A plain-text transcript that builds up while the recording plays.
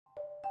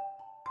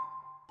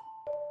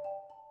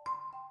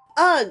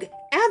Ugh,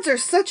 ads are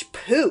such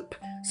poop.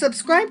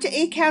 Subscribe to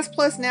Acast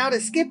Plus now to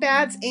skip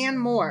ads and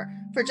more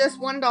for just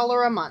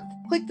 $1 a month.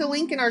 Click the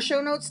link in our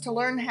show notes to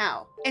learn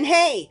how. And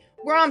hey,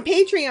 we're on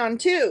Patreon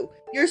too.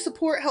 Your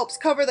support helps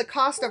cover the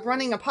cost of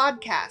running a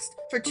podcast.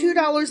 For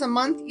 $2 a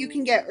month, you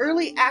can get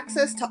early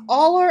access to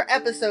all our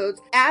episodes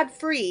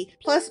ad-free,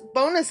 plus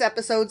bonus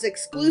episodes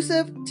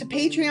exclusive to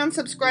Patreon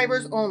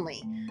subscribers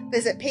only.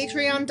 Visit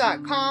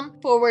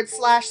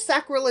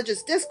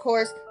patreon.com/sacrilegious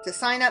discourse to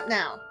sign up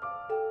now.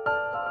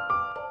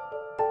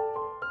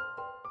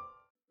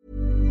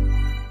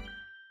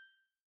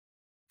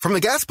 From the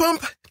gas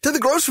pump to the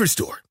grocery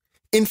store,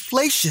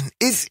 inflation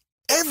is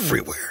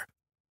everywhere.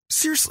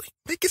 Seriously,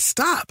 make it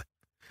stop.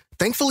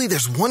 Thankfully,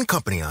 there's one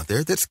company out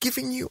there that's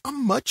giving you a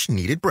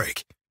much-needed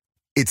break.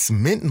 It's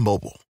Mint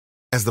Mobile.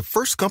 As the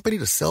first company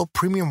to sell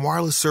premium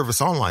wireless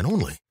service online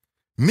only,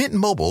 Mint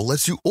Mobile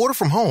lets you order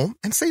from home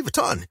and save a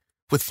ton,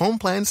 with phone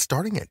plans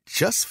starting at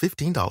just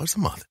 $15 a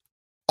month.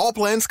 All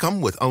plans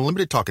come with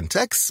unlimited talk and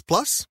text,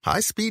 plus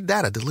high-speed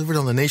data delivered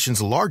on the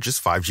nation's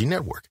largest 5G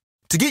network.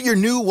 To get your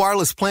new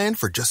wireless plan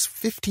for just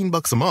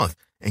 $15 a month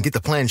and get the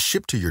plan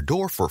shipped to your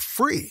door for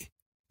free,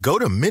 go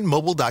to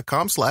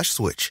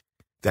mintmobile.com/switch.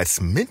 That's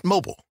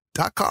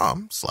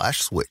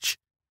mintmobile.com/switch.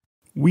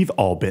 We've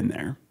all been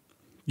there.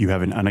 You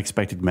have an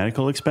unexpected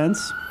medical expense,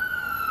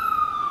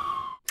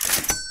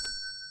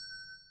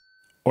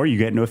 or you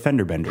get into a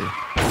fender bender.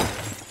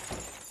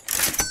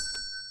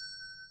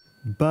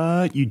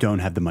 But you don't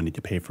have the money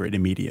to pay for it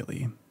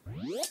immediately.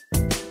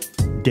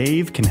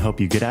 Dave can help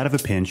you get out of a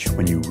pinch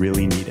when you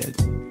really need it.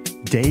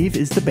 Dave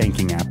is the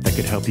banking app that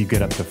could help you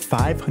get up to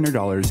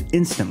 $500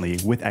 instantly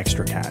with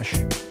extra cash.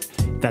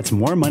 That's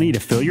more money to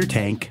fill your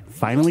tank,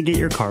 finally get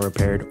your car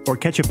repaired, or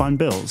catch up on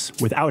bills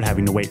without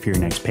having to wait for your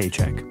next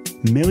paycheck.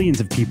 Millions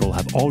of people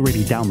have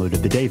already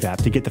downloaded the Dave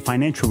app to get the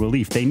financial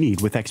relief they need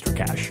with extra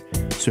cash.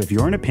 So if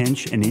you're in a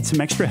pinch and need some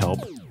extra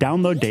help,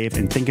 download Dave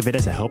and think of it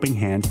as a helping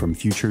hand from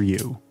future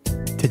you.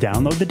 To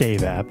download the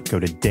Dave app, go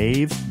to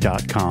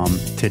dave.com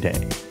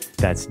today.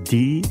 That's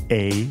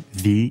DAVE.com.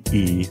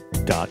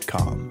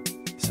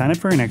 Sign up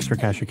for an extra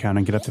cash account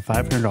and get up to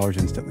 $500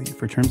 instantly.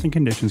 For terms and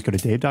conditions, go to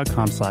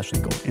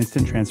dave.com/legal.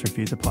 Instant transfer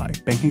fees apply.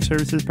 Banking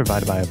services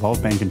provided by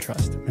Evolve Bank and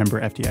Trust. Member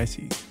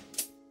FDIC.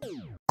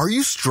 Are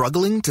you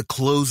struggling to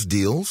close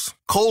deals?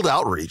 Cold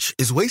outreach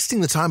is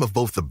wasting the time of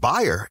both the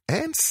buyer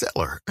and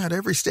seller at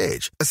every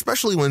stage,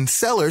 especially when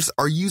sellers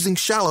are using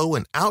shallow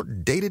and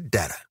outdated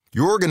data.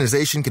 Your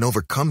organization can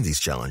overcome these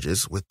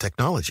challenges with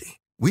technology.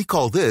 We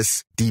call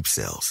this deep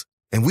sales.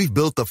 And we've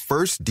built the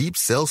first deep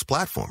sales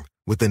platform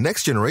with the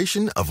next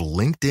generation of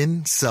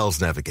LinkedIn Sales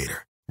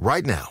Navigator.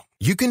 Right now,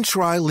 you can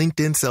try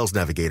LinkedIn Sales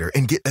Navigator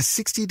and get a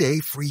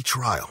 60-day free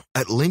trial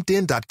at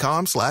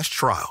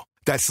linkedin.com/trial.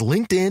 That's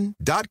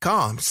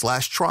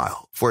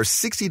linkedin.com/trial for a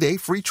 60-day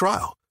free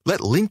trial. Let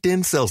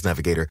LinkedIn Sales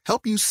Navigator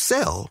help you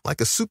sell like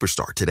a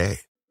superstar today.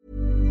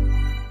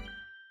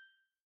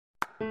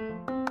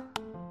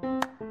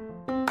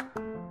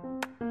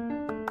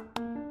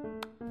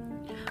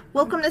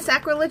 Welcome to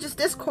Sacrilegious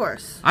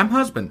Discourse. I'm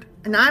husband.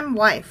 And I'm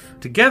wife.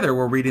 Together,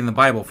 we're reading the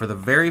Bible for the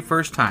very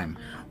first time.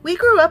 We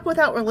grew up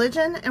without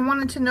religion and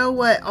wanted to know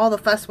what all the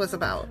fuss was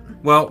about.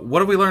 Well, what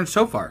have we learned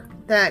so far?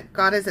 That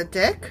God is a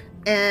dick,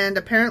 and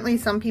apparently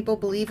some people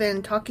believe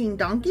in talking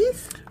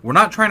donkeys. We're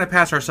not trying to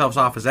pass ourselves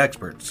off as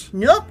experts.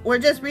 Nope, we're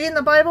just reading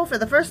the Bible for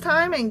the first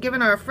time and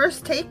giving our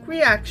first take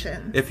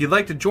reaction. If you'd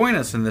like to join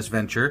us in this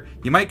venture,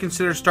 you might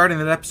consider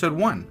starting at episode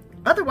 1.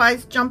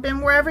 Otherwise, jump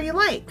in wherever you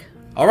like.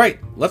 All right,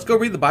 let's go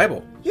read the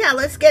Bible. Yeah,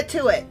 let's get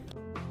to it.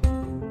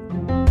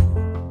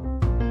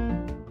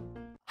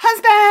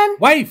 Husband!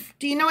 Wife!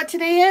 Do you know what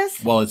today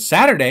is? Well, it's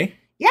Saturday.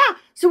 Yeah,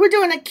 so we're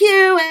doing a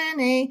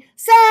Q&A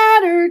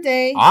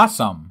Saturday.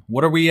 Awesome.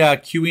 What are we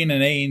Qing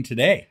and Aing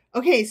today?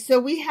 Okay, so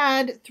we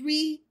had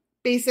 3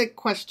 basic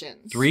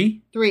questions.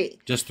 3? 3.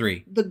 Just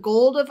 3. The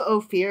gold of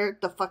Ophir,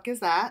 the fuck is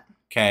that?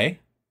 Okay.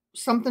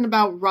 Something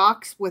about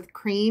rocks with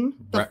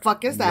cream, the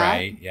fuck is that?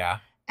 Right, yeah.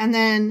 And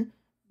then,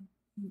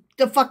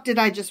 the fuck did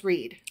I just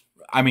read?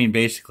 I mean,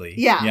 basically.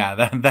 Yeah. Yeah,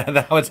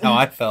 that was how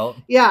I felt.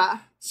 Yeah.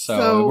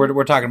 So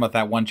we're talking about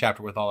that one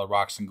chapter with all the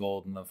rocks and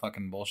gold and the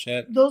fucking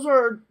bullshit? Those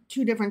are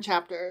 2 different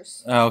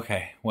chapters.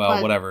 Okay. Well,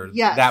 but whatever.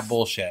 Yes. That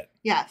bullshit.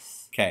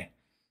 Yes. Okay.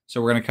 So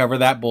we're going to cover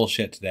that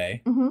bullshit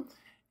today. Mm-hmm.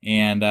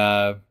 And,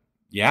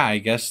 yeah, I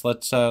guess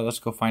let's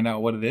go find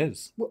out what it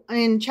is.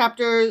 In Job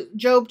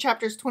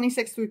chapters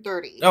 26 through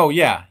 30. Oh,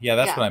 yeah. Yeah,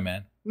 that's what I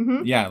meant.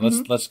 Mm-hmm. Yeah,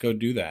 let's go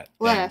do that.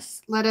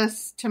 Let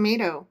us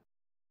tomato.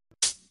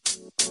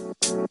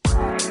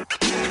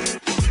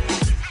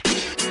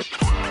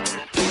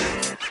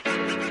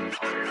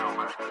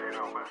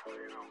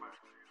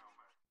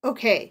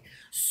 Okay,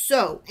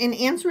 so in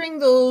answering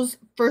those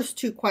first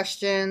 2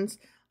 questions,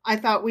 I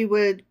thought we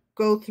would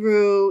go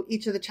through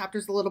each of the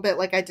chapters a little bit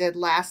like I did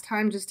last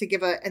time, just to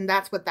give and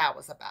that's what that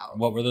was about.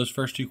 What were those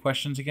first 2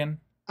 questions again?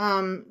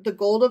 The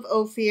gold of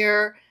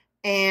Ophir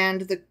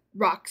and the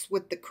rocks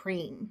with the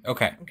cream.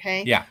 Okay.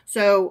 Okay? Yeah.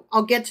 So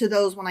I'll get to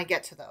those when I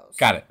get to those.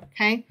 Got it.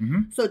 Okay?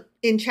 Mm-hmm. So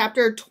in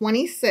chapter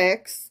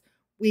 26,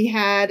 We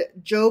had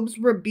Job's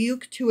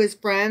rebuke to his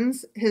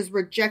friends, his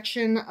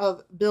rejection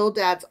of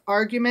Bildad's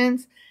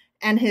arguments,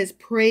 and his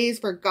praise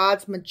for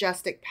God's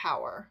majestic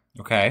power.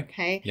 Okay.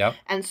 Okay. Yep.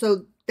 And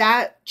so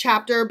that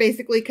chapter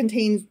basically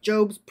contains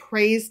Job's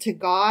praise to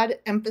God,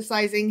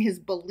 emphasizing his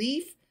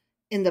belief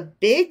in the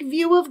big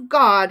view of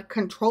God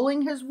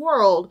controlling his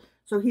world.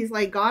 So he's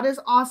like, God is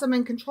awesome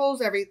and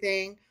controls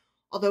everything,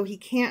 although he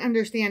can't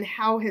understand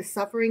how his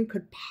suffering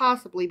could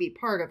possibly be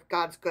part of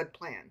God's good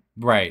plan.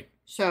 Right.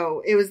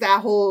 So it was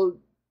that whole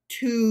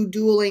two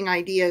dueling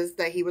ideas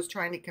that he was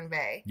trying to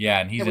convey. Yeah,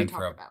 and he's in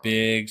for a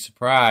big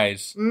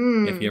surprise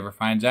if he ever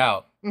finds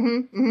out.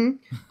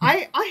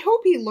 I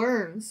hope he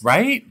learns.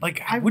 Right?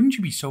 Like, wouldn't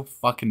you be so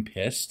fucking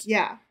pissed?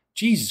 Yeah.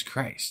 Jesus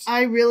Christ.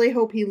 I really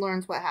hope he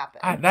learns what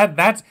happened.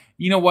 That's,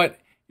 you know what?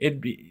 It'd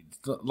be,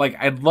 like,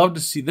 I'd love to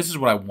see, this is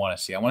what I want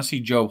to see. I want to see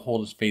Job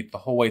hold his faith the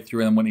whole way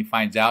through, and then when he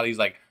finds out, he's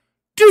like,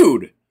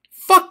 dude,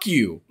 fuck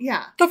you.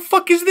 Yeah. The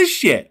fuck is this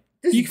shit?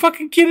 You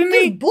fucking kidding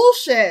me?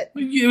 Bullshit.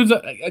 It was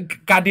a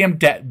goddamn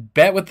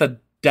bet with the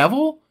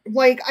devil?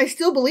 Like, I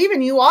still believe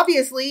in you,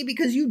 obviously,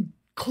 because you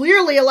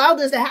clearly allowed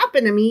this to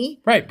happen to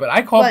me. Right, but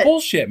I call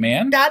bullshit,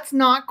 man. That's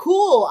not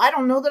cool. I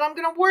don't know that I'm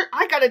going to work.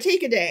 I got to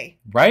take a day.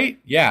 Right?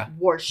 Yeah.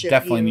 Worship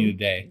Definitely you. need a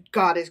day.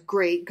 God is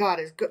great. God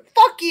is good.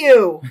 Fuck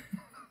you.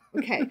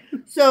 Okay.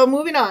 So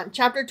moving on.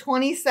 Chapter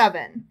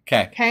 27.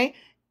 Okay.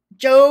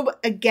 Job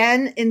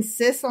again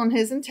insists on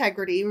his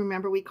integrity.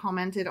 Remember, we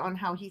commented on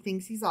how he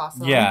thinks he's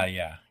awesome.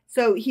 Yeah.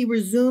 So he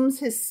resumes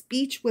his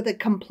speech with a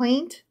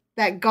complaint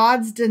that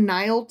God's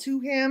denial to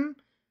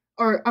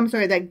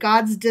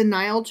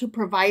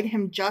provide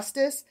him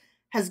justice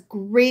has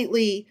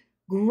greatly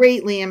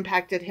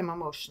impacted him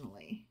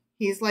emotionally.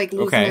 He's like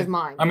losing his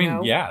mind. I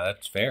mean, yeah,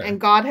 that's fair.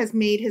 And God has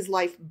made his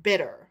life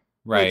bitter.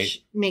 Right.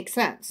 Which makes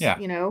sense. Yeah.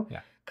 You know?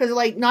 Yeah. Because,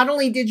 like, not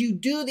only did you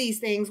do these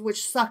things,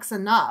 which sucks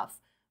enough,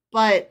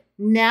 but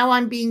now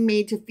I'm being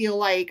made to feel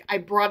like I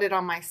brought it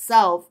on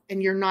myself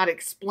and you're not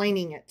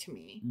explaining it to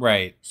me.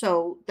 Right.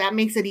 So that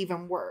makes it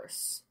even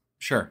worse.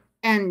 Sure.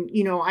 And,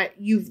 you know,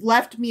 you've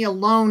left me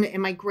alone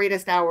in my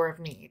greatest hour of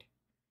need.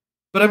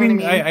 But I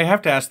mean, I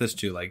have to ask this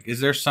too. Like, is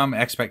there some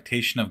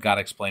expectation of God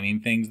explaining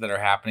things that are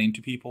happening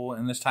to people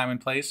in this time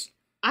and place?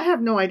 I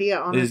have no idea,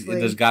 honestly.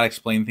 Does God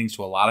explain things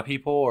to a lot of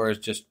people, or is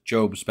just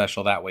Job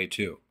special that way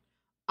too?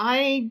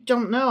 I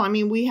don't know. I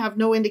mean, we have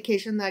no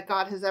indication that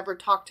God has ever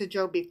talked to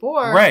Job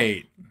before.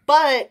 Right.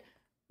 But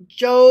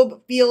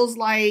Job feels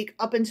like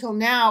up until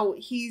now,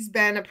 he's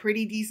been a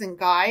pretty decent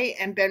guy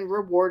and been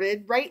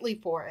rewarded rightly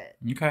for it.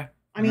 Okay.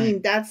 I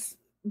mean, that's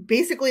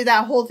basically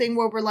that whole thing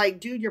where we're like,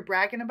 dude, you're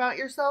bragging about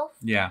yourself.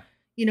 Yeah.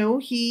 You know,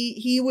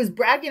 he was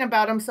bragging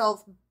about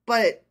himself,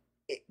 but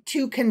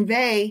to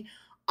convey,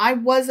 I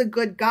was a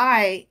good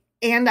guy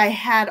and I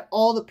had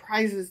all the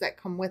prizes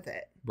that come with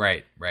it.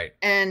 Right.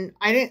 And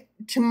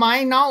to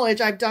my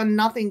knowledge, I've done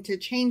nothing to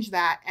change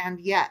that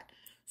and yet.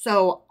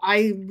 So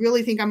I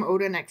really think I'm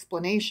owed an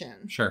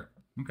explanation. Sure.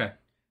 Okay.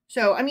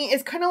 So, I mean,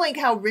 it's kind of like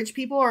how rich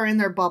people are in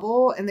their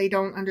bubble and they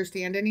don't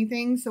understand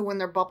anything. So when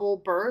their bubble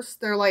bursts,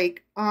 they're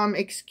like,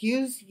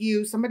 excuse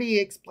you, somebody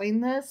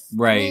explain this to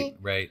me?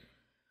 Right.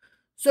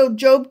 So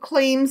Job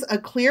claims a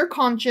clear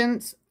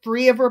conscience,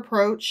 free of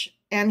reproach,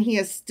 and he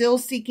is still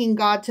seeking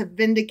God to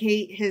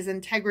vindicate his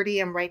integrity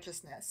and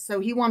righteousness. So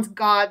he wants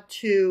God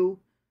to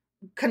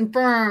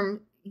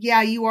confirm,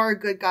 yeah, you are a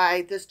good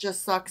guy. This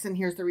just sucks, and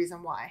here's the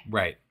reason why.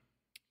 Right.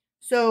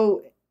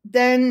 So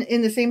then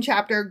in the same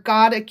chapter,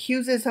 God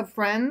accuses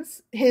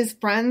his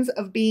friends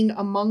of being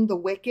among the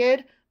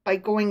wicked by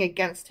going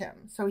against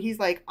him. So he's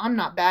like, I'm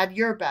not bad,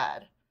 you're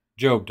bad.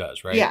 Job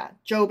does, right? Yeah.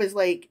 Job is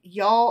like,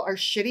 y'all are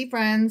shitty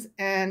friends,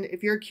 and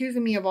if you're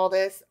accusing me of all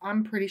this,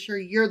 I'm pretty sure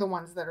you're the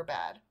ones that are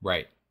bad.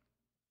 Right.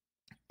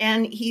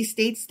 And he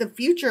states the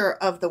future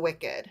of the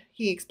wicked.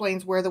 He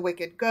explains where the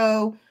wicked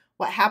go,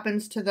 what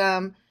happens to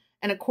them.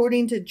 And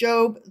according to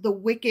Job, the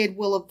wicked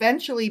will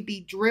eventually be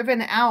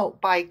driven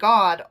out by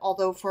God,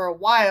 although for a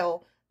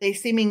while they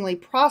seemingly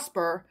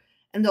prosper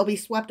and they'll be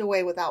swept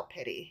away without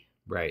pity.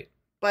 Right.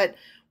 But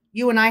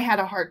you and I had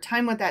a hard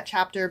time with that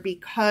chapter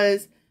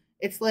because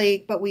it's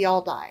like, but we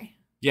all die.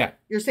 Yeah.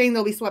 You're saying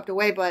they'll be swept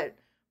away, but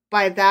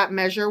by that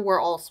measure,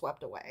 we're all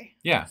swept away.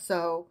 Yeah.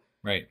 So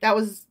right. That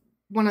was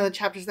one of the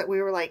chapters that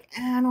we were like,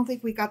 I don't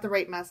think we got the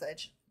right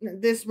message.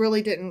 This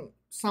really didn't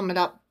sum it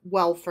up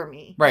well for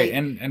me. Right.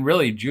 Like, and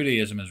really,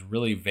 Judaism is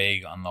really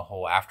vague on the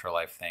whole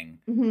afterlife thing.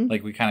 Mm-hmm.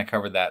 Like, we kind of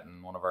covered that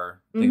in one of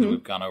our things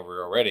we've gone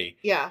over already.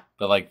 Yeah.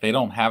 But, like, they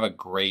don't have a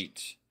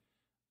great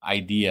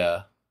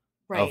idea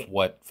of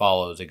what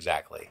follows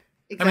exactly.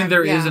 I mean,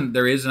 there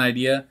is an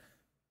idea,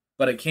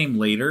 but it came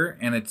later,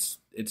 and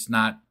it's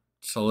not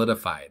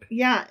solidified.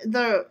 Yeah,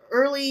 the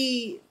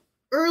early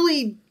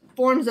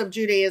forms of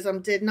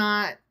Judaism did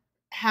not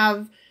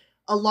have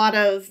a lot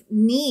of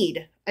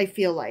need, I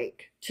feel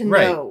like, to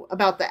know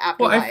about the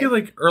afterlife. Well, I feel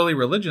like early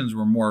religions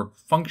were more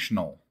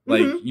functional.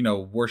 Like,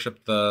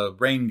 worship the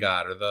rain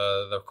god or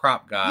the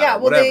crop god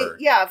or whatever.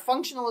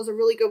 Functional is a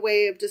really good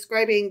way of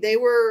describing. They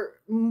were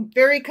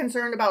very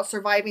concerned about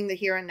surviving the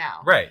here and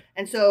now. Right.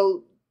 And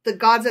so the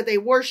gods that they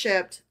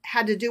worshipped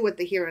had to do with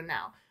the here and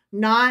now,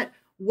 not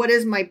what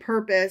is my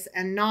purpose,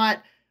 and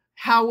not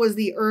how was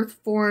the earth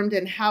formed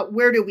and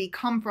where do we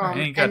come from,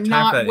 and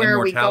not where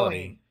are we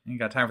going. You ain't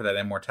got time for that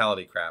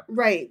immortality crap.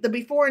 Right. The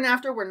before and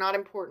after were not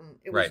important.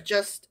 It was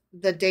just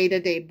the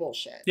day-to-day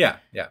bullshit. Yeah,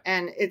 yeah.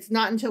 And it's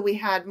not until we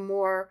had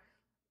more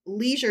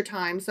leisure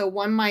time. So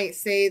one might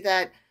say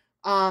that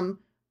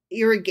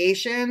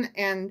irrigation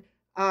and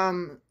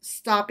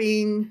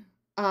stopping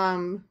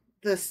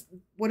this,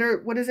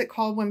 what is it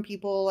called when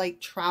people like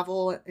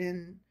travel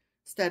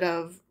instead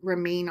of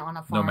remain on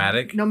a farm?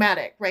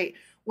 Nomadic, right.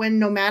 When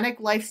nomadic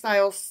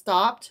lifestyles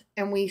stopped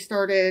and we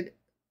started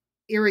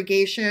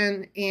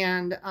irrigation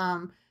and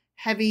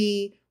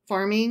heavy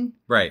farming,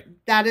 right,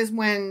 that is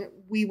when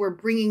we were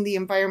bringing the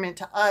environment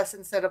to us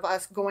instead of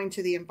us going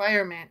to the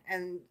environment,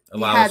 and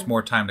allow us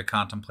more time to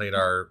contemplate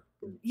our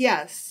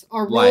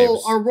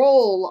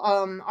role,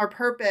 our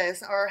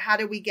purpose, or how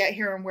did we get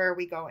here and where are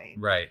we going.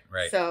 Right.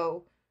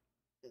 So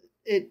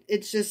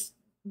it's just,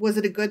 was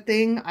it a good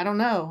thing? I don't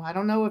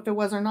know if it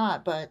was or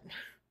not, but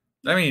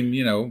I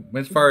mean,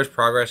 as far as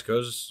progress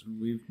goes,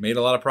 we've made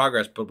a lot of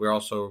progress, but we're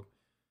also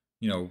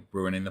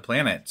ruining the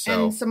planet.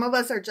 So, and some of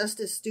us are just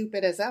as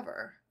stupid as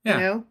ever.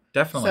 Yeah,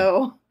 definitely.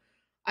 So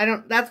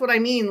that's what I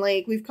mean.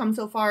 Like, we've come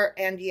so far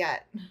and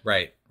yet.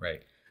 Right.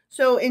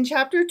 So in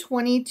chapter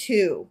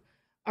 28,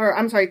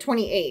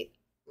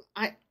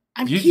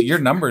 your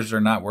numbers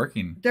are not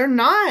working. They're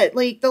not.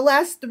 Like, the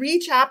last 3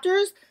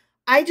 chapters,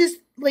 I just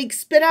like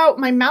spit out,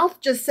 my mouth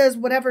just says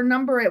whatever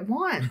number it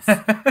wants.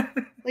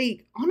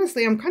 Like,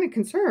 honestly, I'm kind of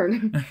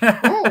concerned.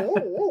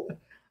 Oh.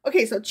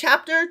 Okay, so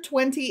chapter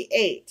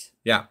 28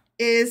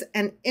 is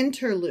an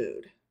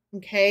interlude,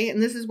 okay?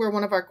 And this is where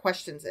one of our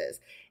questions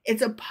is.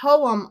 It's a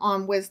poem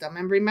on wisdom.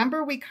 And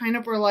remember, we kind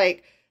of were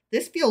like,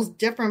 this feels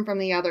different from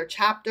the other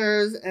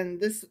chapters, and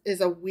this is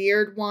a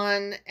weird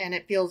one, and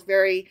it feels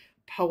very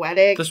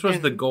poetic. This was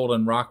the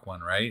Golden Rock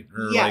one, right?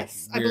 Or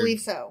yes, I believe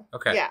so.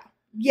 Okay. Yeah.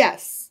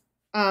 Yes.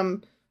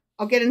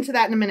 I'll get into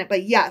that in a minute,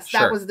 but yes,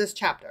 sure. That was this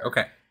chapter.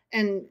 Okay.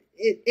 And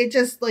it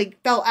just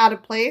like felt out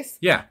of place.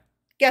 Yeah.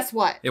 Guess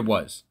what? It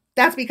was.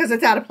 That's because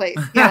it's out of place.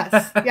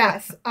 Yes.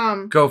 Yes.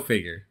 Go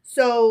figure.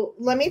 So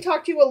let me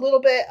talk to you a little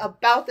bit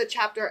about the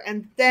chapter,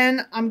 and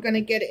then I'm going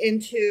to get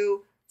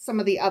into some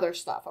of the other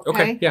stuff.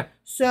 Okay. Yeah.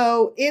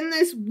 So in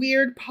this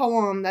weird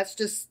poem that's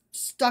just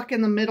stuck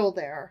in the middle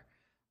there,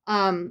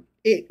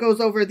 it goes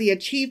over the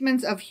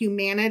achievements of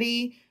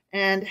humanity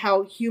and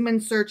how human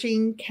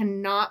searching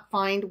cannot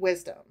find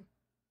wisdom.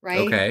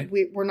 Right. Okay.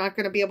 We're not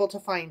going to be able to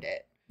find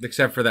it.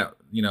 Except for that,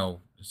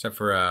 except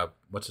for,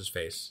 what's his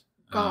face?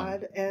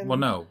 God. And well,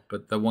 no,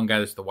 but the one guy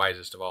that's the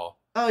wisest of all.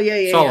 Oh,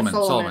 yeah.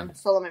 Solomon.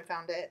 Solomon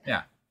found it.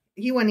 Yeah.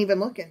 He wasn't even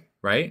looking.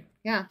 Right?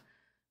 Yeah.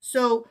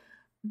 So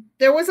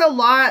there was a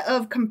lot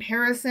of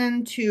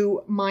comparison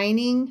to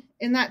mining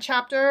in that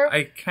chapter.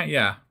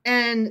 Yeah.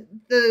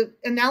 And the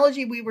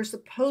analogy we were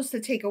supposed to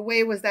take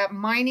away was that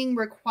mining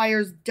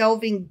requires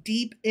delving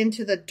deep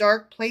into the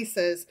dark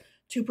places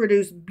to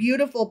produce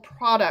beautiful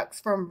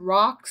products from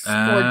rocks or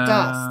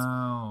dust.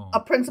 A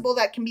principle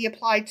that can be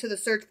applied to the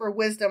search for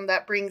wisdom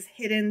that brings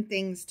hidden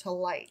things to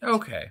light.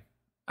 Okay.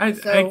 I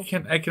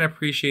can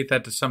appreciate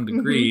that to some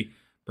degree,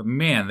 but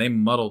man, they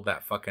muddled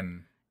that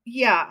fucking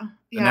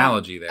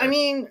analogy there. I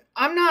mean,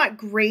 I'm not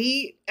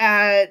great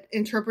at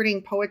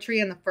interpreting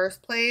poetry in the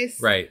first place.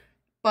 Right.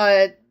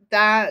 But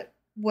that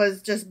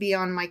was just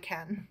beyond my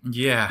ken.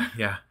 Yeah.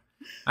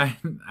 I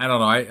don't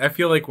know. I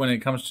feel like when it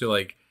comes to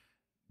like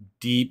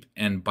deep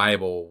and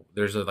Bible,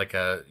 there's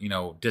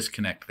a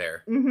disconnect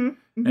there.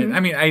 And I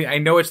mean, I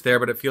know it's there,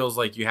 but it feels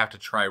like you have to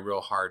try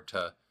real hard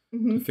to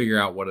figure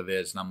out what it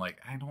is. And I'm like,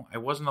 I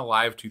wasn't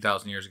alive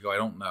 2,000 years ago. I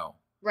don't know.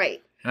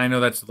 Right. And I know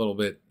that's a little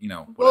bit,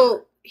 whatever.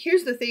 Well,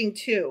 here's the thing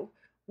too,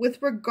 with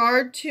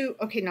regard to,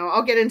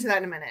 I'll get into that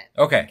in a minute.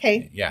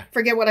 Okay. Yeah.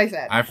 Forget what I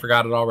said. I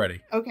forgot it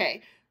already.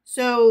 Okay.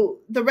 So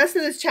the rest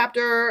of this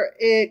chapter,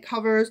 it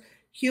covers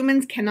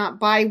humans cannot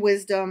buy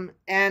wisdom,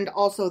 and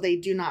also they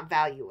do not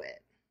value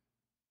it.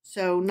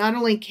 So not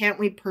only can't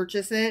we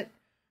purchase it,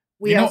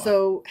 we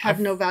also have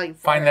no value for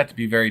it. I find that to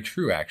be very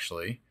true,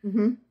 actually.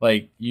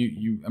 Like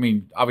I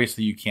mean,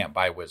 obviously you can't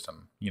buy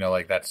wisdom.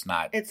 That's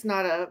not. It's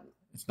not a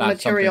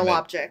material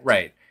object.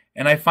 Right.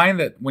 And I find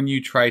that when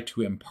you try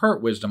to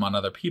impart wisdom on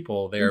other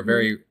people, they are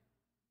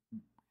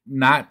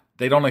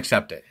they don't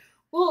accept it.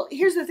 Well,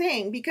 here's the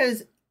thing,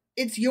 because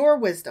it's your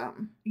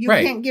wisdom. You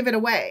can't give it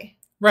away.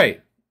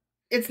 Right.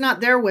 It's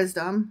not their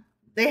wisdom.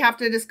 They have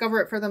to discover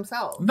it for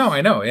themselves. No,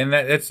 I know. And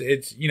it's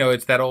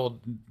that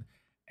old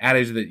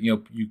adage that,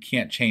 you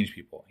can't change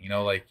people,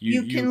 like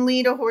you can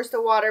lead a horse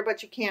to water,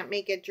 but you can't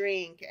make it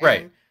drink. And,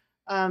 right.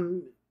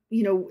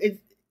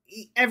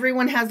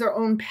 Everyone has their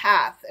own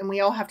path, and we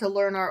all have to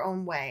learn our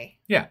own way.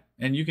 Yeah.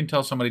 And you can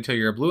tell somebody till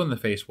you're blue in the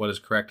face what is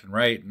correct and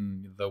right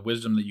and the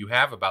wisdom that you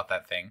have about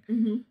that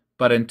thing.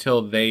 But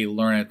until they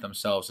learn it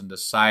themselves and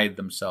decide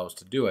themselves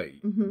to do it,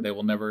 they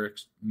will never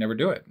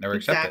do it, never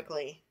accept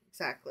it.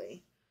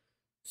 Exactly.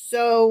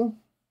 So,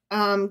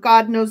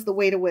 God knows the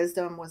way to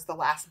wisdom was the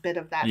last bit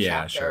of that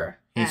chapter. Sure.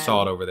 He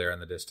saw it over there in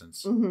the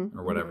distance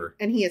or whatever.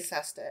 Mm-hmm. And he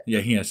assessed it.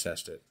 Yeah, he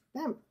assessed it.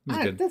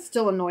 That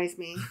still annoys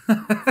me.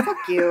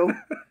 Fuck you.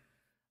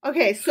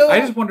 Okay, so... I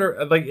just wonder,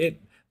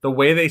 the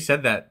way they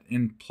said that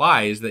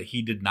implies that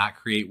he did not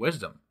create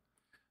wisdom.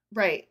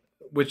 Right.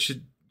 Which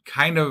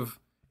kind of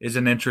is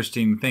an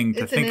interesting thing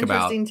to think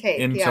about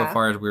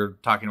insofar as we're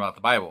talking about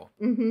the Bible.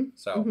 Mm-hmm.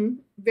 So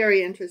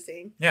very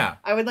interesting. Yeah.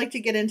 I would like to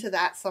get into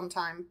that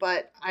sometime,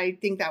 but I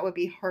think that would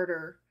be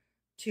harder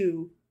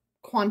to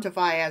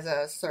quantify as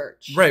a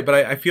search. Right, but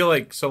I feel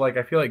like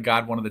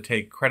God wanted to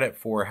take credit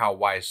for how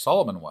wise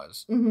Solomon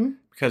was. Mm-hmm.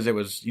 Because it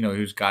was, he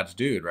was God's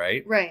dude,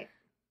 right? Right.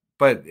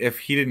 But if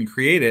he didn't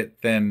create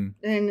it, then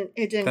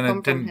it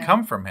didn't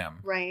come from him.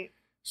 Right.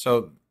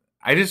 So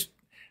there's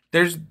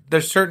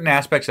certain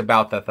aspects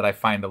about that I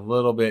find a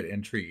little bit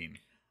intriguing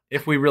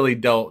if we really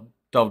delved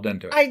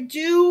into it. I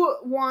do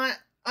want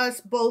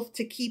us both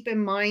to keep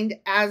in mind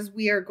as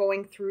we are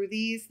going through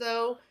these,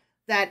 though,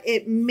 that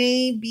it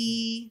may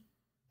be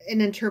an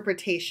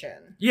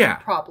interpretation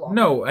problem.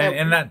 No,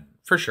 and that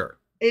for sure.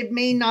 It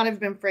may not have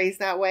been phrased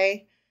that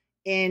way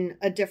in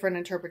a different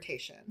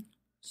interpretation.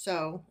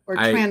 So, or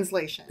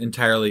translation.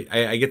 Entirely.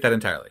 I get that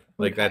entirely.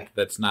 Like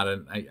that's not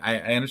I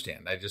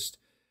understand.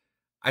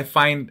 I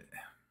find,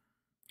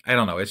 I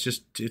don't know.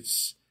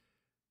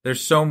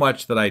 There's so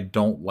much that I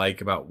don't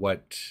like about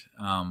what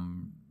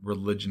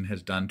religion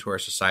has done to our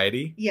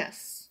society.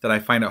 Yes. That I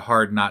find it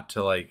hard not to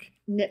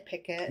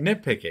nitpick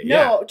it.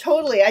 No,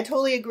 totally. I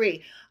totally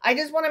agree. I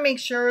just want to make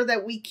sure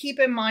that we keep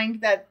in mind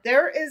that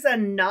there is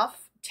enough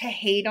to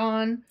hate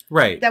on,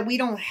 right? That we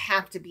don't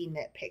have to be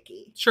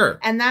nitpicky. Sure.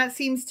 And that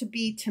seems to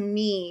be, to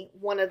me,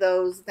 one of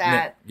those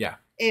that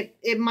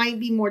it might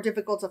be more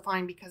difficult to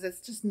find because it's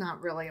just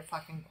not really a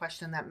fucking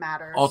question that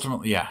matters.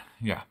 Ultimately, yeah,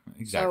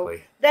 exactly.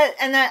 So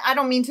that I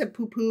don't mean to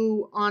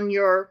poo-poo on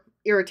your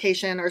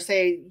irritation or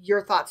say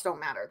your thoughts don't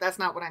matter. That's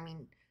not what I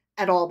mean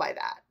at all by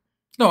that.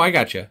 No, I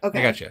got you. Okay.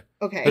 I got you.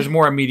 Okay. There's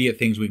more immediate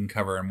things we can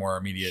cover and more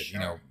immediate,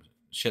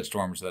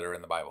 shitstorms that are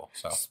in the Bible.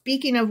 So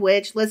speaking of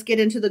which, let's get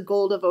into the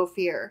gold of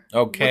Ophir.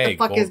 Okay.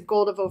 What the fuck is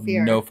gold of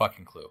Ophir? No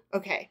fucking clue.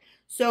 Okay.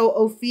 So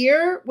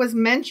Ophir was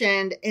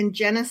mentioned in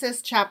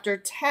Genesis chapter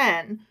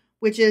 10,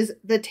 which is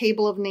the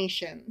Table of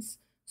Nations.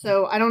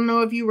 So I don't know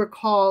if you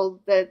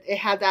recall that it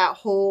had that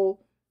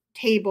whole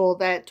table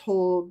that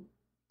told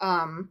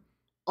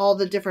all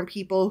the different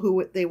people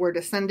who they were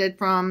descended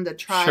from, the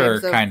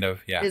tribes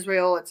of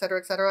Israel, et cetera,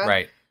 et cetera.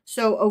 Right.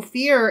 So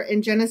Ophir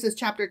in Genesis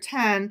chapter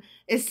 10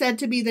 is said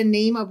to be the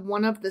name of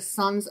one of the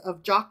sons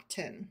of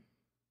Joktan.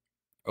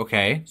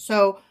 Okay.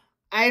 So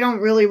I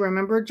don't really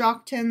remember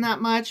Joktan that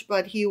much,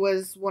 but he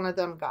was one of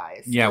them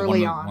guys. Yeah,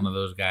 early one of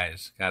those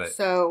guys. Got it.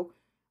 So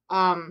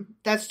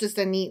that's just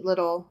a neat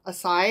little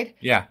aside.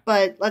 Yeah.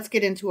 But let's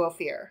get into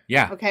Ophir.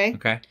 Yeah. Okay?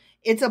 Okay.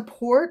 It's a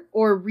port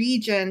or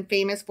region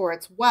famous for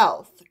its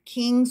wealth.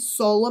 King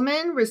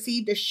Solomon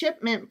received a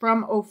shipment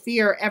from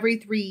Ophir every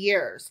 3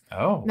 years.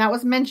 Oh. And that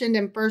was mentioned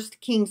in 1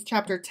 Kings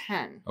chapter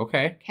 10.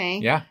 Okay. Okay?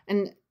 Yeah.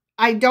 And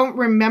I don't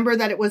remember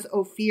that it was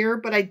Ophir,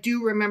 but I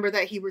do remember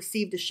that he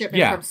received a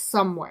shipment from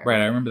somewhere.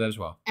 Right, I remember that as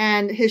well.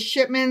 And his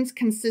shipments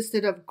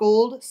consisted of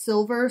gold,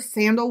 silver,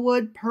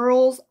 sandalwood,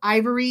 pearls,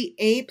 ivory,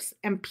 apes,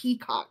 and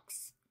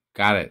peacocks.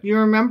 Got it. You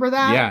remember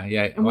that?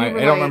 Yeah. Well, I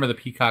don't remember the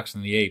peacocks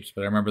and the apes,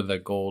 but I remember the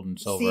gold and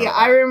silver. See,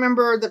 I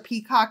remember the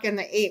peacock and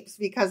the apes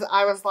because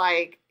I was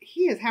like,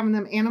 he is having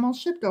them animals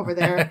shipped over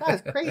there. That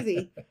is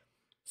crazy.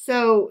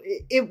 So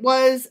it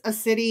was a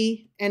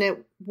city, and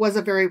it was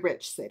a very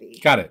rich city.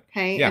 Got it.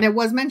 Okay. Yeah. And it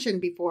was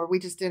mentioned before. We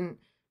just didn't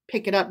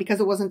pick it up because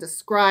it wasn't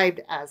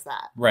described as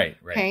that. Right.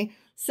 Okay.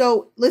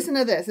 So listen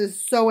to this. This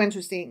is so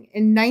interesting.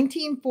 In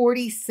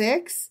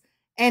 1946,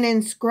 an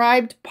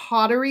inscribed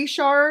pottery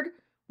shard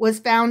was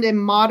found in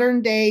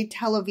modern day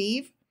Tel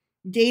Aviv,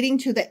 dating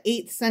to the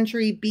 8th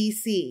century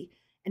BC.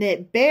 And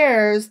it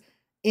bears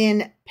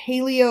in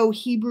Paleo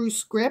Hebrew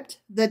script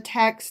the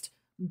text,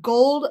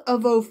 Gold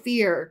of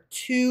Ophir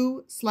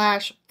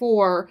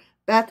 2/4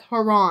 Beth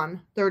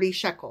Horon 30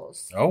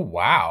 shekels. Oh,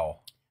 wow.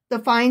 The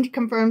find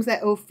confirms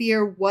that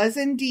Ophir was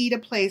indeed a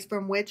place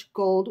from which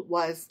gold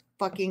was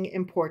fucking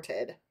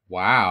imported.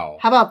 Wow.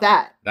 How about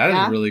that? That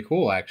is really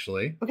cool,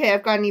 actually. Okay,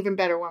 I've got an even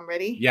better one.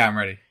 Ready? Yeah, I'm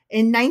ready.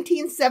 In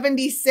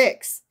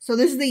 1976, so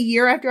this is the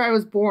year after I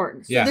was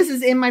born. So this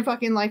is in my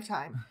fucking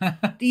lifetime.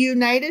 The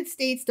United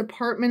States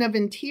Department of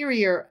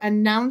Interior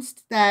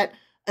announced that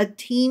a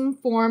team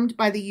formed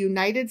by the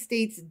United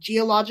States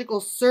Geological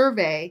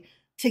Survey,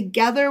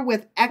 together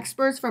with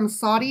experts from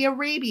Saudi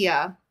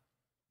Arabia,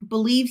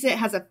 believes it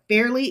has a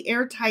fairly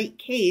airtight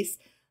case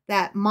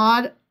that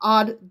Ma'ad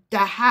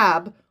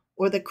ad-Dahab,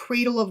 or the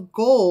Cradle of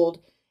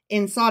Gold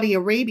in Saudi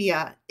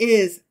Arabia,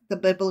 is the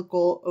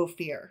biblical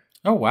Ophir.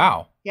 Oh,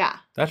 wow. Yeah.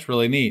 That's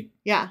really neat.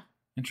 Yeah.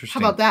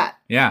 Interesting. How about that?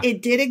 Yeah.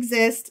 It did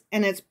exist,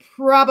 and it's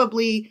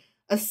probably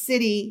a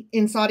city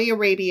in Saudi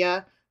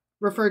Arabia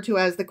referred to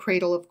as the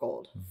Cradle of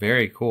Gold.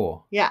 Very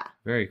cool. Yeah.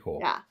 Very cool.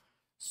 Yeah.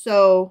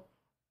 So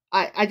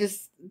I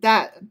just,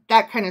 that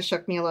kind of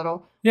shook me a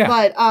little. Yeah.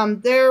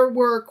 But there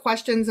were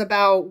questions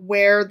about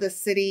where the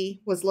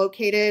city was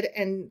located,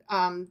 and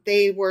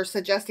they were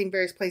suggesting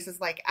various places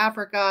like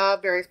Africa,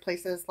 various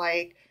places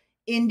like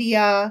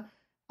India.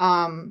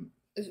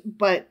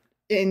 But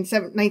in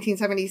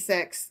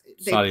 1976,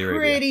 they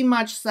pretty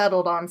much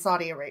settled on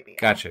Saudi Arabia.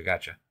 Gotcha.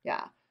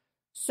 Yeah.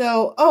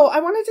 So, I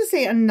wanted to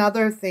say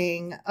another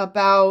thing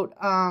about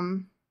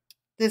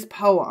this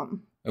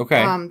poem.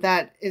 Okay.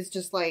 That is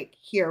just like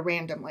here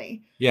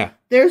randomly. Yeah.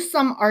 There's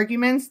some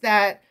arguments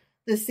that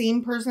the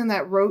same person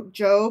that wrote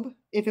Job,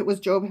 if it was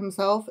Job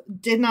himself,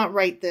 did not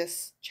write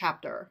this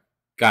chapter.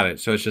 Got it.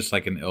 So it's just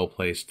like an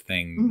ill-placed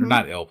thing. Mm-hmm. Or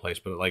not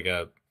ill-placed, but like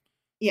a...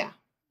 Yeah.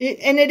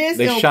 And it is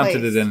They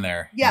shunted it in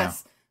there.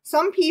 Yes.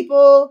 Some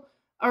people,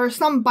 or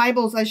some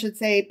Bibles, I should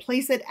say,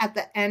 place it at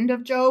the end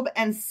of Job,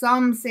 and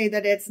some say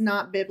that it's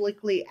not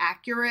biblically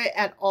accurate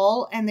at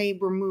all, and they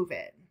remove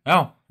it.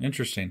 Oh,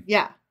 interesting.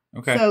 Yeah.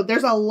 Okay. So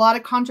there's a lot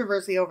of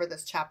controversy over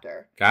this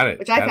chapter. Got it.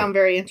 Which I found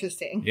very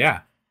interesting.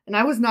 Yeah. And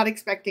I was not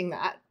expecting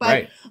that.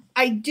 But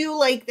I do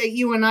like that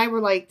you and I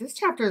were like, this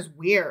chapter is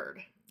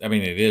weird. I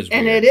mean, it is weird.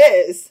 And it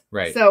is.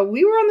 Right. So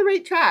we were on the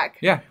right track.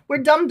 Yeah. We're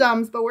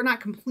dum-dums, but we're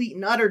not complete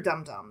and utter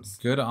dum-dums.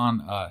 Good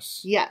on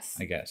us. Yes.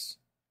 I guess.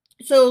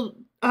 So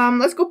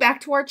let's go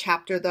back to our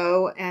chapter,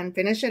 though, and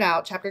finish it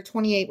out. Chapter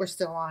 28, we're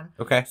still on.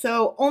 Okay.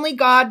 So only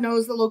God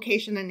knows the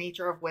location and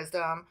nature of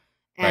wisdom.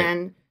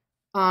 And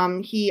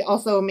he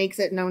also makes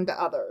it known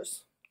to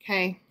others.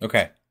 Okay.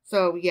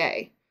 So,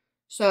 yay.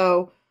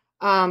 So,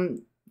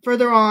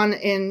 further on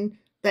in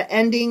the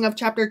ending of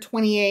chapter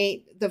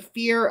 28, the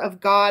fear of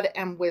God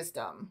and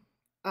wisdom.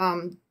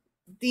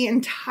 The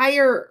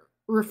entire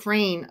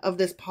refrain of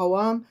this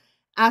poem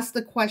asks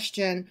the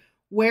question,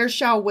 where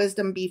shall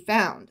wisdom be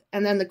found?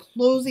 And then the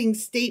closing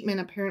statement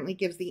apparently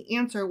gives the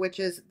answer, which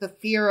is the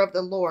fear of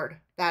the Lord.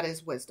 That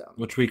is wisdom.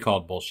 Which we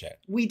called bullshit.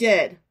 We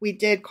did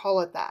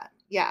call it that.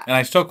 Yeah. And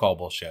I still call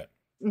bullshit.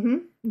 Mm-hmm.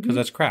 Because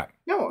that's crap.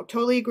 No,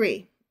 totally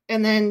agree.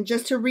 And then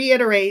just to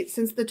reiterate,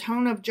 since the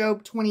tone of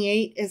Job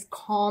 28 is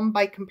calm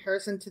by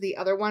comparison to the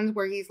other ones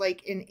where he's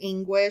like in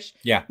anguish.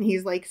 Yeah. And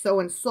he's like so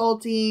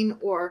insulting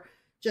or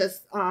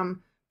just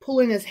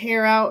pulling his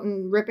hair out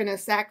and ripping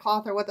his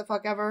sackcloth or what the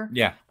fuck ever.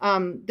 Yeah.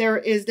 There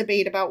is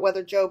debate about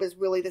whether Job is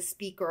really the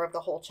speaker of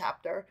the whole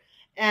chapter.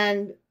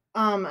 And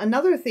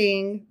another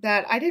thing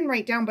that I didn't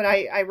write down, but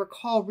I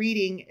recall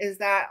reading is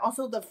that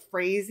also the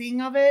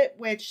phrasing of it,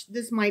 which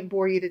this might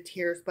bore you to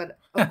tears, but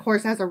of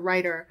course, as a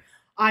writer,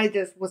 I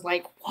just was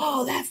like,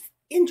 whoa, that's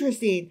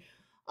interesting.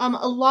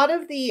 A lot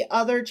of the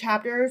other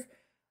chapters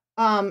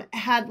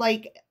had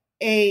like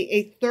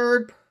a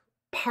third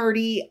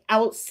party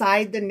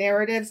outside the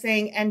narrative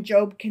saying, and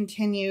Job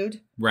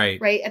continued.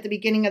 Right at the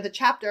beginning of the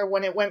chapter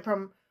when it went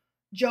from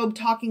Job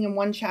talking in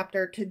one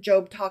chapter to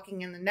Job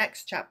talking in the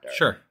next chapter.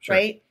 Sure.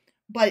 Right?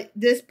 But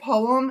this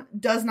poem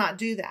does not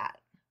do that.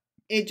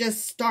 It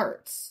just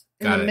starts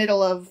in the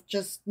middle of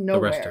just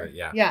nowhere. The rest of it,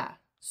 yeah. Yeah.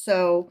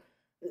 So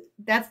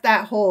that's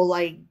that whole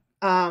like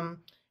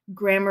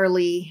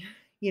Grammarly,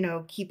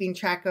 keeping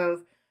track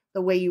of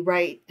the way you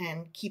write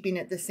and keeping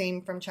it the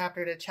same from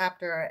chapter to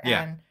chapter.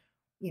 And,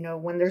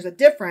 when there's a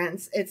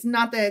difference, it's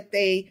not that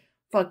they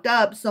fucked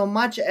up so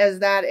much as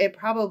that it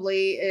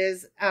probably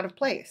is out of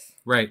place.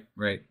 Right.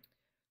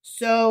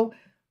 So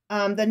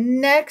the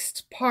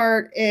next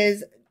part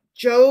is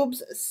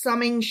Job's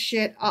summing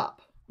shit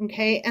up.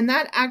 Okay. And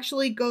that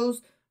actually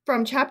goes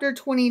from chapter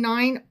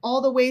 29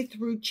 all the way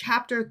through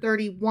chapter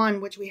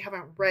 31, which we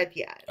haven't read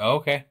yet.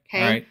 Okay. All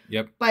right.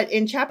 Yep. But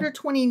in chapter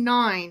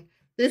 29,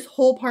 this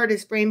whole part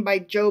is framed by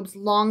Job's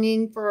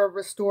longing for a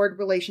restored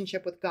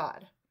relationship with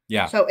God.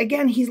 Yeah. So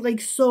again, he's like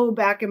so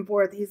back and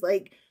forth. He's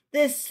like,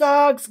 this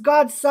sucks.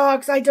 God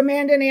sucks. I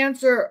demand an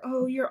answer.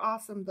 Oh, you're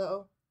awesome,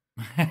 though.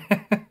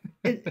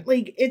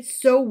 It's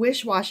so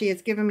wish-washy.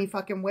 It's giving me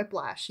fucking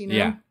whiplash,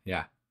 Yeah.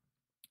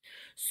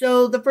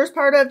 So the first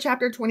part of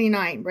chapter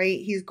 29,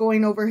 right? He's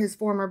going over his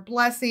former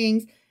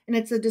blessings, and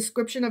it's a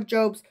description of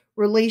Job's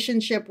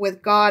relationship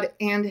with God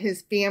and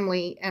his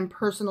family and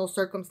personal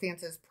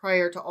circumstances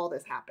prior to all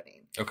this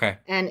happening. Okay.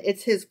 And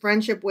it's his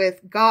friendship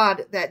with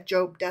God that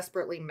Job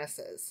desperately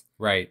misses.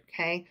 Right.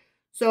 Okay.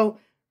 So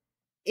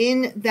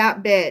in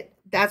that bit,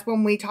 that's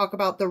when we talk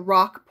about the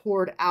rock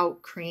poured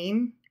out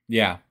cream.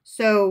 Yeah.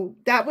 So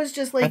that was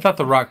just like... I thought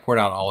the rock poured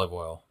out olive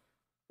oil.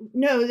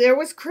 No, there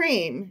was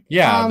cream.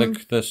 Yeah,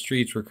 the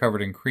streets were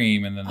covered in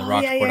cream, and then the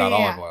rocks poured out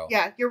olive oil.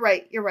 Yeah, you're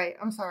right.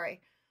 I'm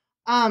sorry.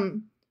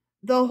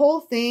 The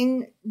whole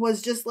thing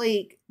was just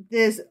like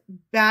this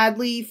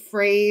badly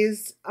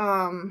phrased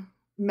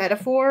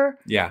metaphor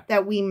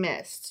that we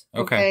missed.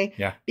 Okay.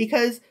 Yeah.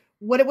 Because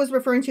what it was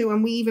referring to,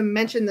 and we even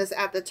mentioned this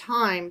at the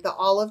time, the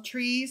olive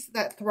trees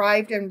that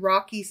thrived in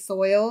rocky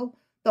soil,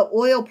 the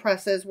oil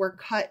presses were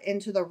cut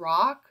into the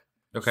rock.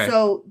 Okay.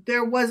 So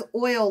there was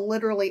oil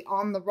literally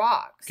on the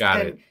rocks.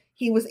 Got it.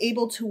 He was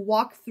able to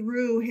walk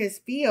through his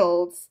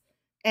fields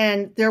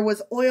and there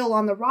was oil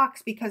on the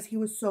rocks because he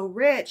was so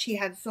rich. He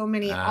had so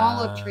many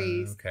olive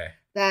trees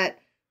that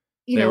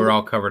they were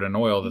all covered in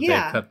oil that they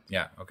cut.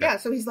 Yeah. Okay. Yeah.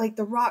 So he's like,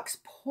 the rocks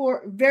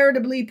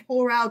veritably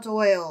pour out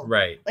oil.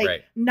 Right. Like,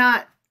 right.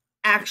 not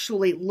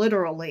actually,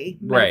 literally,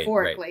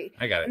 metaphorically.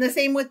 Right. I got it. And the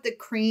same with the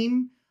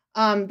cream.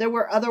 There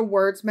were other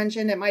words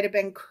mentioned. It might have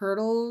been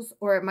curdles,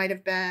 or it might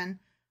have been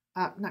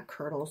not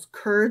curdles,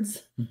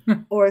 curds,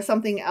 or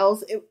something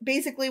else. It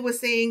basically was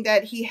saying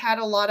that he had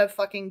a lot of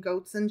fucking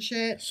goats and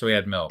shit. So he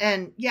had milk.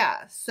 And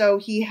yeah, so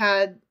he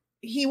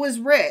was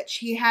rich.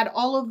 He had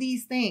all of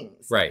these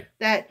things. Right.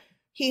 That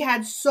he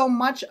had so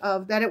much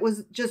of that it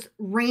was just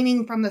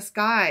raining from the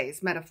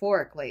skies,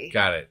 metaphorically.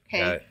 Got it.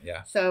 Okay? Got it.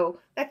 Yeah. So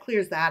that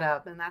clears that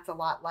up, and that's a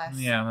lot less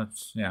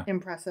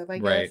impressive, I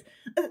guess.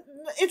 Right.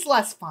 It's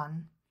less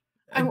fun.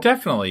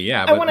 Definitely,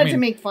 yeah. I wanted to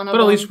make fun of it. But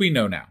them. At least we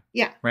know now.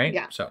 Yeah. Right?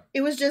 Yeah. So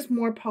it was just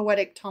more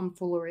poetic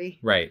tomfoolery.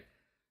 Right.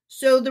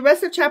 So the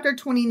rest of chapter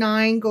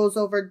 29 goes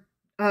over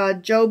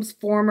Job's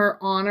former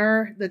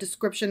honor, the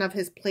description of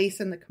his place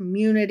in the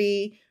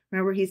community.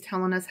 Remember, he's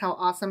telling us how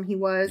awesome he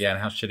was. Yeah, and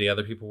how shitty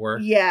other people were.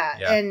 Yeah.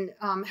 And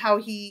how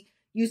he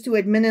used to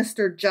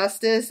administer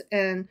justice,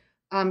 and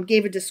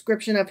gave a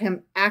description of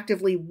him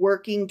actively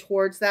working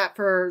towards that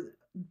for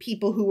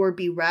people who were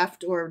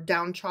bereft or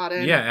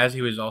downtrodden. Yeah, as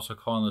he was also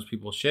calling those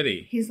people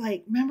shitty. He's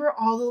like, remember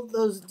all of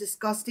those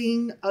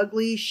disgusting,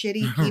 ugly,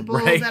 shitty people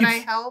that I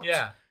helped?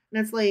 Yeah.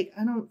 And it's like,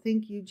 I don't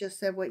think you just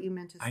said what you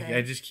meant to say.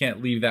 I just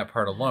can't leave that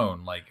part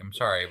alone. Like, I'm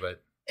sorry,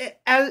 but...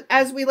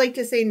 As we like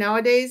to say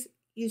nowadays,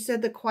 you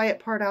said the quiet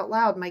part out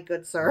loud, my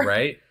good sir.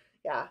 Right?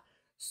 Yeah.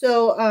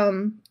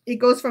 So it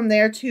goes from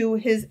there to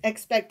his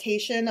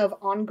expectation of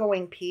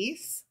ongoing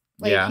peace.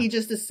 Like, he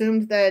just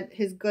assumed that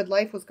his good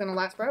life was going to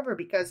last forever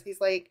because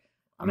he's like,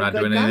 I'm not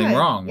doing anything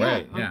wrong. Yeah.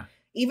 Right. Yeah.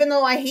 Even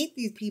though I hate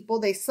these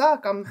people, they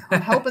suck. I'm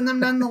helping them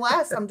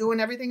nonetheless. I'm doing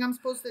everything I'm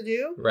supposed to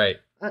do. Right.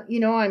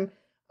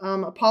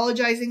 I'm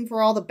apologizing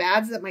for all the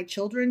bads that my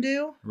children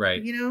do.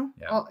 Right.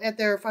 At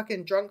their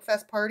fucking drunk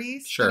fest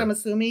parties. Sure. That I'm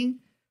assuming,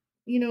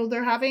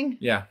 they're having.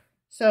 Yeah.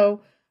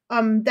 So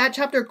that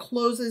chapter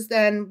closes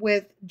then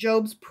with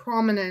Job's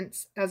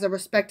prominence as a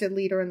respected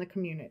leader in the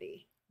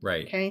community.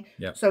 Right. Okay.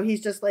 Yep. So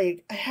he's just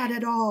like, I had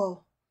it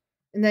all.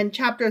 And then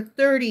chapter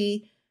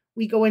 30,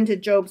 we go into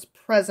Job's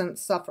present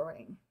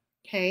suffering.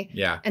 Okay.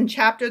 Yeah. And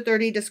chapter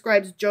 30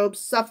 describes Job's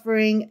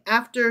suffering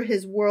after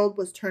his world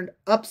was turned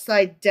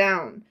upside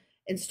down,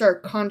 in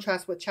stark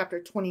contrast with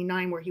chapter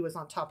 29, where he was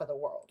on top of the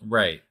world.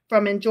 Right.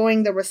 From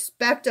enjoying the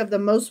respect of the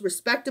most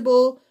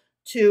respectable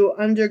to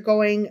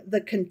undergoing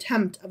the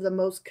contempt of the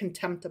most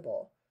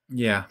contemptible.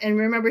 Yeah. And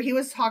remember, he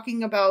was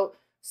talking about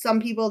some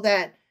people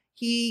that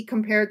he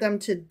compared them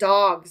to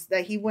dogs,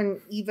 that he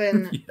wouldn't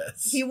even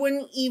he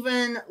wouldn't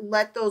even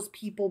let those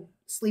people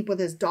sleep with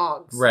his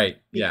dogs. Right.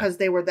 Because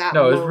they were that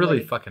No, lowly. It was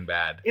really fucking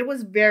bad. It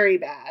was very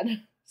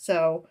bad.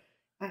 So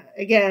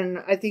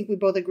again, I think we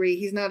both agree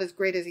he's not as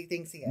great as he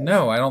thinks he is.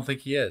 No, I don't think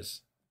he is.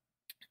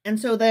 And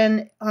so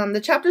then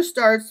the chapter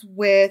starts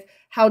with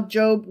how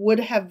Job would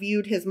have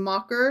viewed his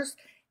mockers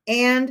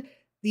and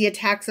the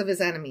attacks of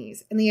his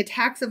enemies. And the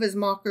attacks of his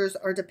mockers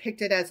are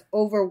depicted as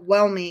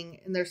overwhelming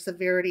in their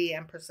severity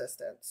and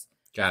persistence.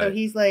 Got it. So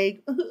he's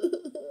like,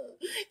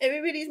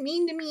 everybody's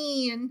mean to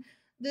me, and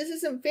this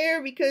isn't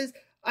fair because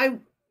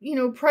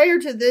prior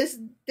to this,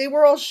 they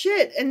were all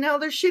shit, and now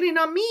they're shitting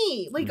on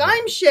me. Like,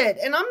 I'm shit,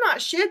 and I'm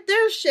not shit,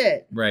 they're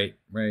shit. Right,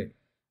 right.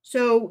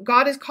 So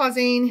God is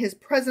causing his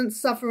present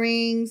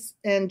sufferings,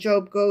 and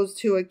Job goes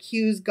to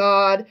accuse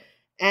God,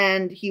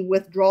 and he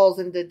withdraws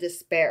into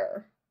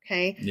despair.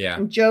 Okay? Yeah.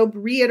 And Job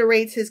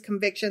reiterates his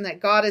conviction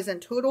that God is in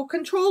total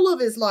control of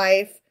his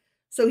life,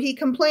 so he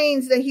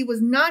complains that he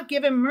was not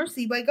given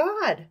mercy by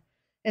God.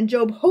 And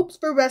Job hopes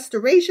for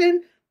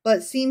restoration,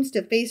 but seems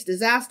to face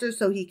disaster,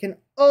 so he can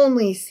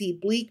only see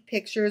bleak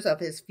pictures of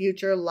his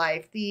future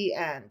life. The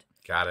end.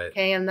 Got it.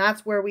 Okay, and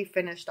that's where we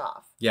finished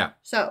off. Yeah.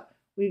 So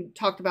we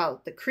talked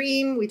about the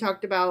cream. We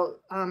talked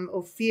about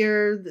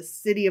Ophir, the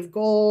city of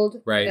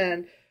gold. Right.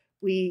 And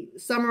we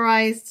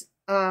summarized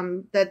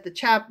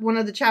that one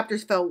of the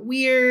chapters felt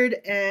weird,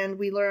 and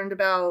we learned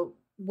about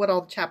what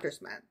all the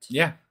chapters meant.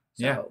 Yeah.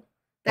 So yeah. Well,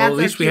 at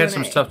least we had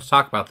some stuff to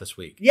talk about this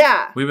week.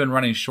 Yeah. We've been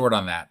running short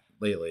on that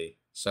lately.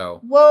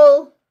 So.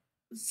 Well,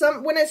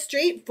 when it's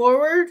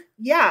straightforward,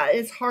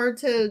 it's hard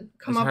to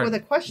come up with a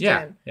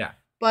question. Yeah.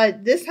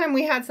 But this time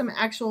we had some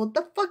actual,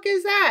 the fuck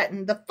is that?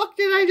 And the fuck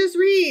did I just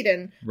read?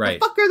 And right.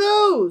 the fuck are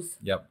those?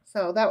 Yep.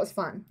 So that was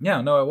fun. Yeah,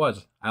 no, it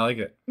was. I like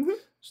it. Mm-hmm.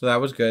 So that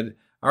was good.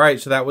 All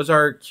right, so that was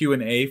our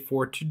Q&A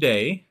for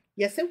today.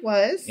 Yes, it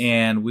was.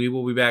 And we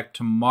will be back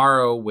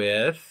tomorrow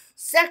with...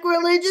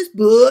 Sacrilegious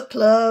Book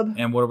Club.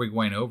 And what are we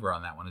going over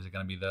on that one? Is it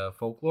going to be the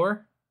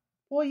folklore?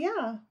 Well,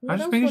 yeah. I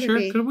was just making sure.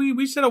 Because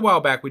we said a while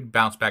back we'd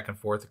bounce back and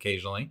forth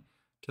occasionally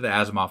to the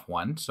Asimov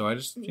one. So I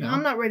just,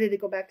 I'm not ready to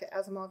go back to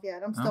Asimov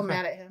yet. I'm still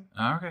mad at him.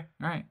 Okay.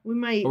 All right. We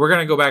might. But we're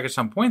going to go back at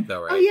some point,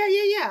 though, right? Oh,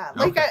 yeah.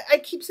 Like I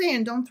keep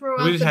saying, don't throw out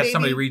the baby. We just had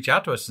somebody reach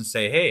out to us and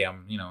say, hey,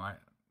 I'm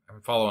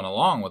following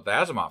along with the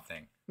Asimov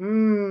thing.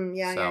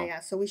 Yeah.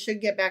 So we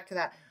should get back to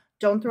that.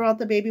 Don't throw out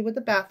the baby with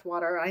the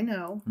bathwater. I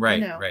know.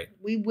 Right.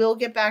 We will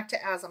get back to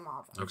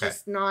Asimov. I'm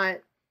just not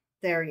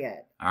there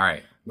yet. All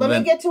right. Let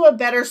me get to a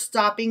better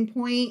stopping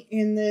point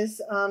in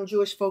this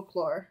Jewish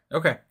folklore.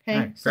 Okay.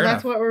 Right, so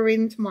that's what we're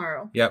reading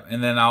tomorrow. Yep.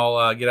 And then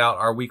I'll get out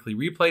our weekly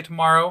replay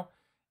tomorrow.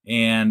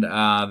 And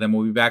then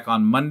we'll be back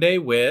on Monday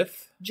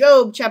with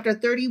Job chapter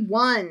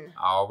 31.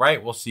 All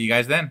right. We'll see you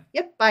guys then.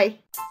 Yep. Bye.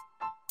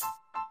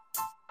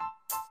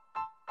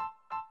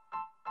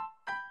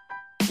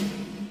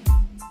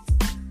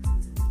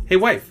 Hey,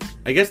 wife.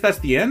 I guess that's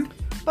the end?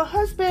 But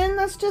husband,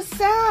 that's just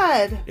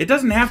sad. It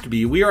doesn't have to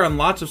be. We are on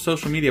lots of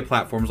social media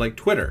platforms like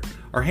Twitter.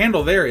 Our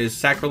handle there is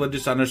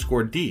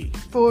sacrilegious_D.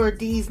 For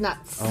D's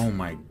nuts. Oh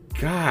my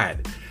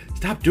God.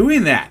 Stop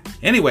doing that.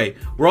 Anyway,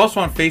 we're also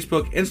on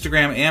Facebook,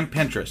 Instagram, and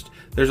Pinterest.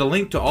 There's a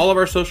link to all of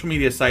our social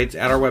media sites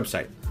at our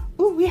website.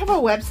 Ooh, we have a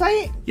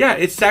website? Yeah,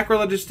 it's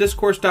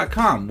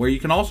sacrilegiousdiscourse.com, where you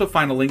can also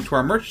find a link to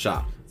our merch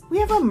shop. We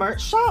have a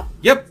merch shop?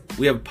 Yep,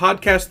 we have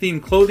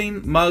podcast-themed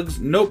clothing, mugs,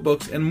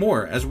 notebooks, and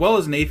more, as well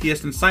as an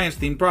atheist and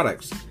science-themed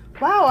products.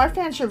 Wow, our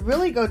fans should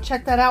really go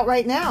check that out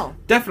right now.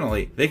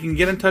 Definitely. They can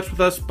get in touch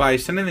with us by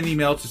sending an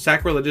email to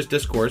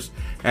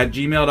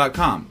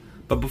sacrilegiousdiscourse@gmail.com.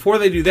 But before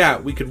they do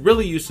that, we could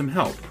really use some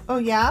help. Oh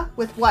yeah?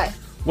 With what?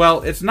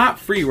 Well, it's not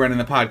free running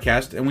the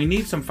podcast, and we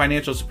need some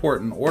financial support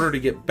in order to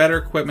get better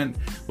equipment,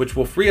 which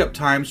will free up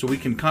time so we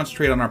can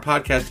concentrate on our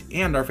podcast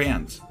and our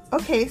fans.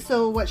 Okay,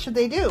 so what should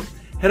they do?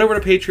 Head over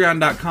to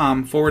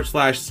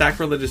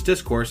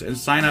patreon.com/sacrilegiousdiscourse and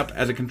sign up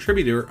as a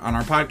contributor on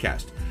our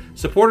podcast.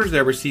 Supporters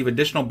there receive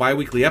additional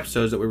bi-weekly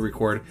episodes that we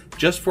record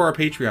just for our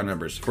Patreon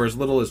members for as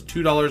little as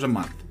 $2 a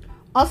month.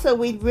 Also,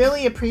 we'd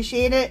really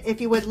appreciate it if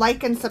you would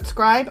like and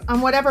subscribe on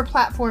whatever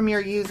platform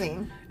you're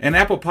using. And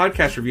Apple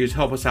Podcast reviews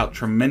help us out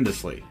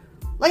tremendously.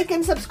 Like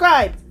and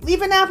subscribe.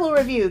 Leave an Apple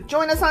review.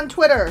 Join us on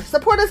Twitter.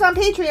 Support us on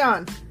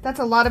Patreon. That's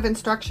a lot of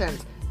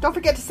instructions. Don't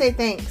forget to say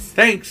thanks.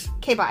 Thanks.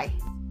 Okay, bye.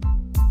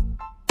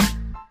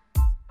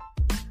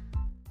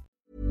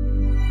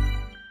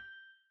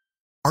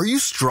 Are you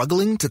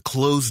struggling to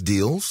close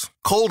deals?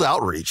 Cold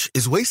Outreach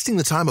is wasting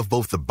the time of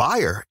both the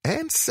buyer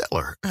and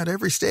seller at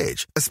every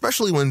stage,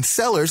 especially when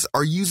sellers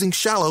are using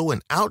shallow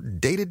and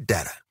outdated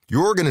data.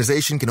 Your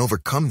organization can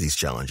overcome these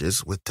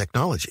challenges with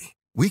technology.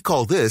 We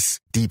call this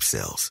Deep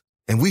Sales,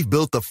 and we've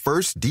built the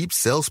first deep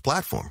sales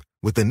platform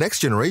with the next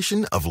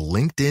generation of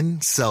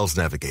LinkedIn Sales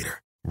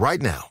Navigator. Right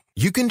now,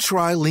 you can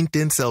try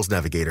LinkedIn Sales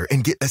Navigator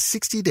and get a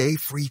 60-day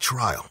free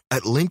trial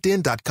at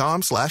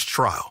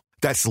linkedin.com/trial.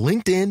 That's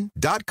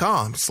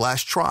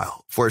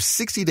linkedin.com/trial for a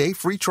 60-day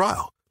free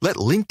trial. Let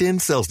LinkedIn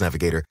Sales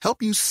Navigator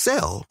help you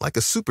sell like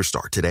a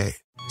superstar today.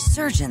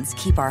 Surgeons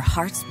keep our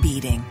hearts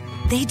beating.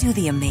 They do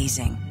the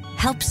amazing,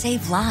 help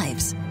save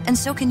lives, and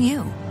so can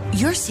you.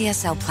 Your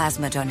CSL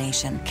plasma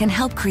donation can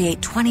help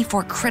create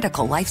 24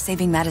 critical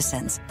life-saving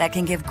medicines that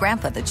can give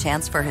Grandpa the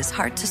chance for his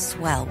heart to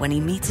swell when he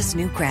meets his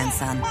new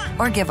grandson,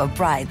 or give a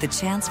bride the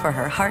chance for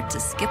her heart to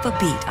skip a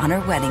beat on her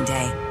wedding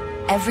day.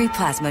 Every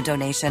plasma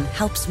donation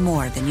helps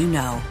more than you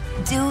know.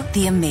 Do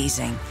the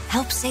amazing.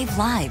 Help save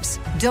lives.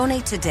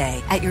 Donate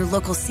today at your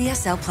local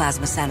CSL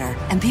Plasma Center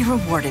and be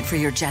rewarded for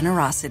your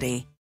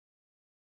generosity.